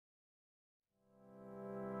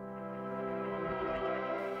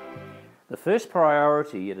The first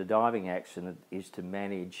priority at a diving accident is to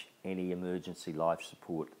manage any emergency life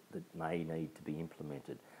support that may need to be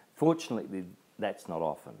implemented. Fortunately, that's not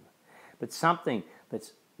often. But something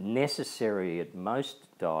that's necessary at most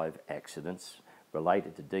dive accidents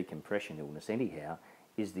related to decompression illness anyhow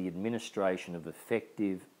is the administration of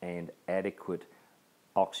effective and adequate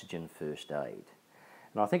oxygen first aid.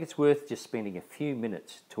 And I think it's worth just spending a few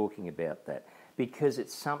minutes talking about that, because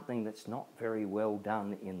it's something that's not very well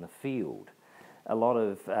done in the field. A lot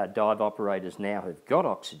of dive operators now have got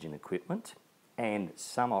oxygen equipment and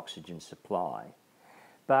some oxygen supply,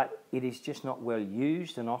 but it is just not well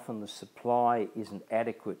used, and often the supply isn't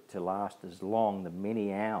adequate to last as long, the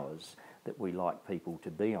many hours that we like people to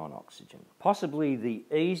be on oxygen. Possibly the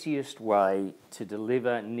easiest way to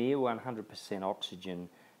deliver near 100% oxygen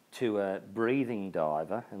to a breathing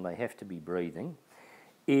diver, and they have to be breathing,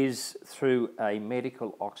 is through a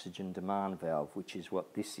medical oxygen demand valve, which is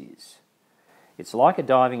what this is. It's like a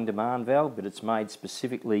diving demand valve, but it's made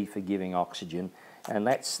specifically for giving oxygen, and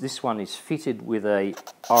this one is fitted with a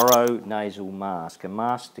oronasal mask, a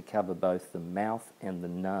mask to cover both the mouth and the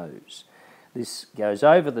nose. This goes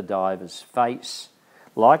over the diver's face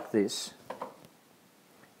like this,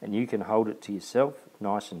 and you can hold it to yourself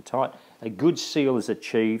nice and tight. A good seal is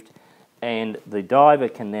achieved, and the diver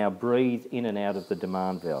can now breathe in and out of the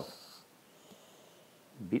demand valve.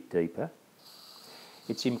 A bit deeper.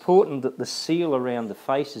 It's important that the seal around the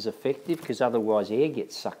face is effective, because otherwise air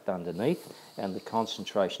gets sucked underneath and the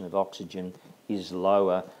concentration of oxygen is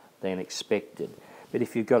lower than expected. But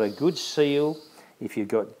if you've got a good seal, if you've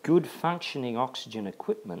got good functioning oxygen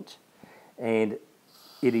equipment, and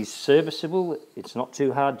it is serviceable, it's not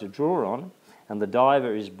too hard to draw on, and the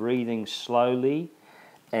diver is breathing slowly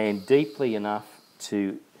and deeply enough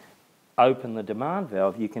to open the demand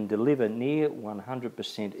valve, you can deliver near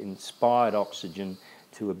 100% inspired oxygen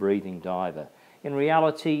to a breathing diver. In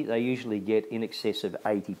reality, they usually get in excess of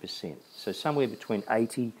 80%, so somewhere between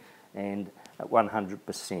 80 and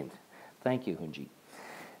 100%. Thank you,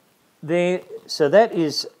 Hunji. So that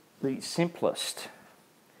is the simplest.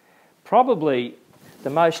 Probably the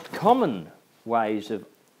most common ways of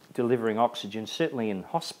delivering oxygen, certainly in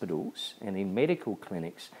hospitals and in medical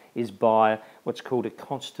clinics, is by what's called a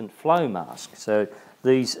constant flow mask. So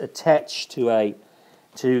these attach to a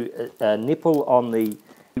nipple on the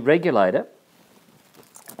regulator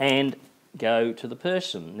and go to the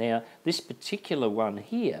person. Now, this particular one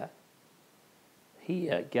here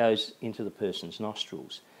goes into the person's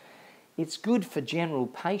nostrils. It's good for general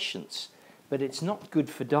patients, but it's not good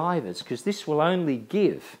for divers, because this will only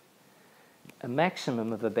give a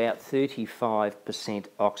maximum of about 35%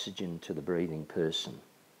 oxygen to the breathing person.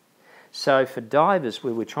 So for divers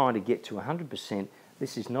where we're trying to get to 100%,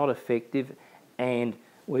 this is not effective, and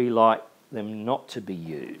we like them not to be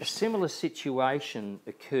used. A similar situation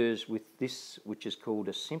occurs with this, which is called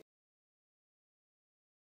a simple.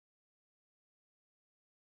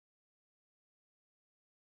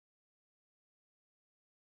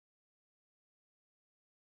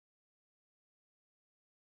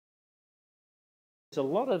 There's a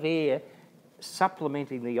lot of air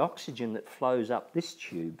supplementing the oxygen that flows up this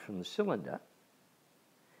tube from the cylinder,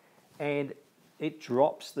 and it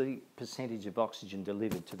drops the percentage of oxygen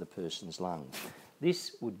delivered to the person's lungs.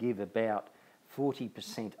 This would give about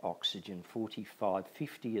 40% oxygen, 45,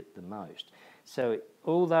 50 at the most. So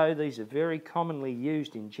although these are very commonly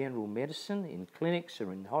used in general medicine, in clinics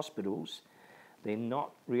or in hospitals, they're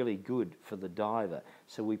not really good for the diver.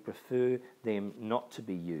 So we prefer them not to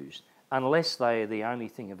be used, unless they are the only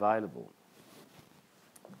thing available.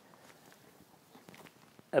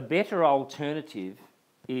 A better alternative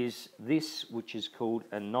is this, which is called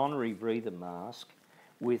a non-rebreather mask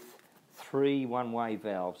with 3 one-way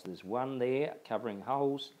valves. There's one there covering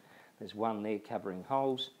holes, there's one there covering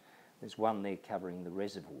holes, there's one there covering the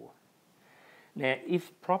reservoir. Now,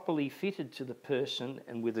 if properly fitted to the person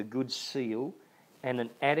and with a good seal and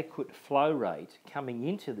an adequate flow rate coming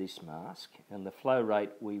into this mask, and the flow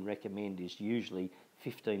rate we recommend is usually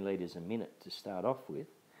 15 litres a minute to start off with,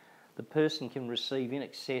 the person can receive in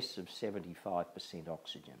excess of 75%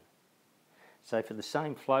 oxygen. So for the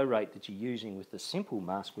same flow rate that you're using with the simple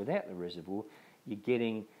mask without the reservoir, you're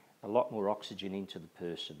getting a lot more oxygen into the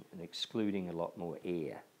person and excluding a lot more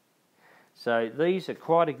air. So these are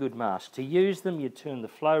quite a good mask. To use them, you turn the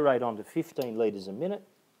flow rate on to 15 litres a minute,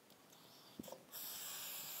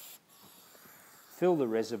 fill the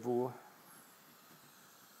reservoir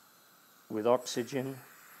with oxygen,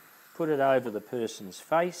 put it over the person's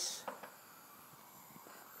face,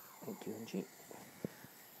 thank you, Angie,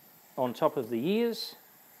 on top of the ears,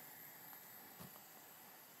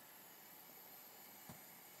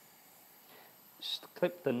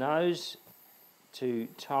 clip the nose to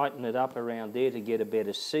tighten it up around there to get a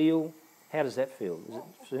better seal. How does that feel?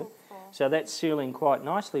 So that's sealing quite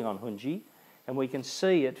nicely on Hunji, and we can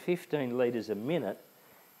see at 15 litres a minute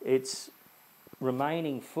it's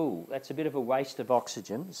remaining full. That's a bit of a waste of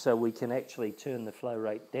oxygen, so we can actually turn the flow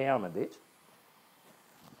rate down a bit,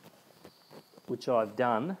 which I've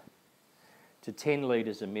done, to 10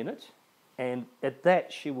 litres a minute, and at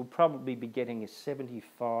that she will probably be getting a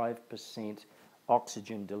 75%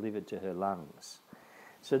 oxygen delivered to her lungs.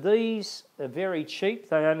 So these are very cheap,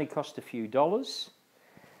 they only cost a few dollars,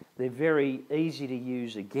 they're very easy to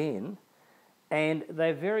use again, and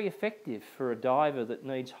they're very effective for a diver that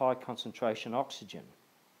needs high concentration oxygen.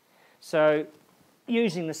 So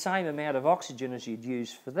using the same amount of oxygen as you'd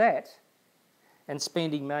use for that, and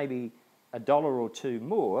spending maybe $1 or $2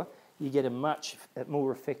 more, you get a much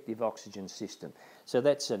more effective oxygen system. So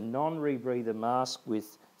that's a non-rebreather mask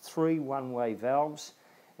with 3 one-way valves,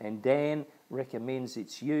 and Dan recommends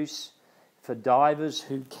its use for divers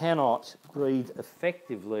who cannot breathe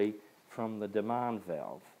effectively from the demand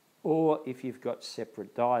valve, or if you've got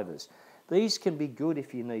separate divers. These can be good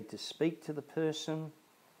if you need to speak to the person.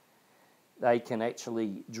 They can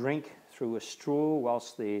actually drink through a straw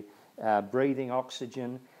whilst they're breathing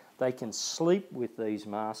oxygen. They can sleep with these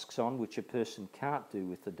masks on, which a person can't do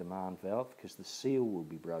with the demand valve because the seal will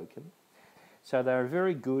be broken. So they're a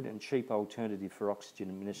very good and cheap alternative for oxygen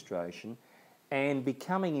administration, and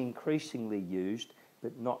becoming increasingly used,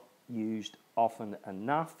 but not used often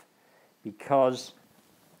enough, because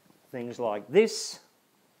things like this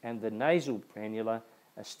and the nasal cannula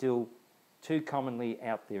are still too commonly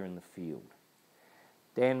out there in the field.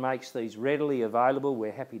 Dan makes these readily available.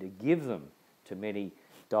 We're happy to give them to many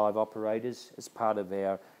dive operators as part of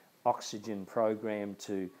our oxygen program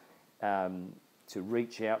to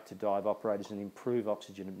reach out to dive operators and improve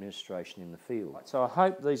oxygen administration in the field. So I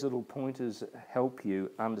hope these little pointers help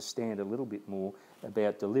you understand a little bit more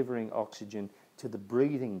about delivering oxygen to the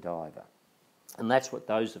breathing diver. And that's what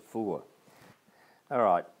those are for. All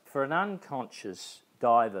right, for an unconscious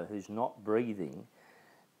diver who's not breathing,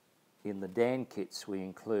 in the Dan kits we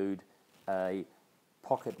include a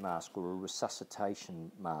pocket mask or a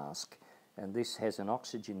resuscitation mask, and this has an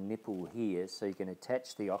oxygen nipple here, so you can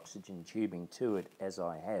attach the oxygen tubing to it, as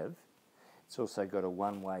I have. It's also got a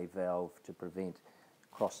one-way valve to prevent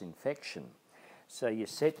cross-infection. So you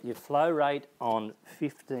set your flow rate on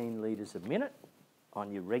 15 litres a minute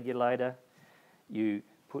on your regulator. You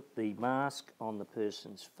put the mask on the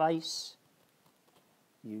person's face.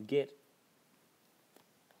 You get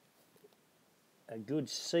a good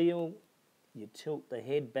seal. You tilt the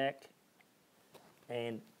head back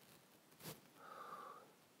and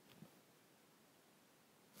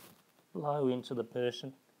blow into the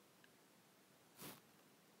person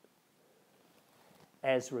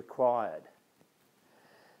as required.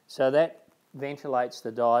 So that ventilates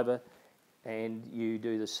the diver, and you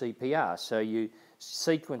do the CPR. So your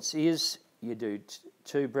sequence is you do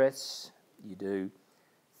 2 breaths, you do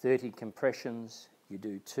 30 compressions, you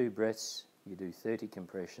do 2 breaths, you do 30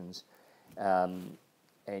 compressions, and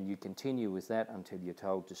you continue with that until you're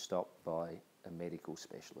told to stop by a medical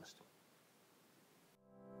specialist.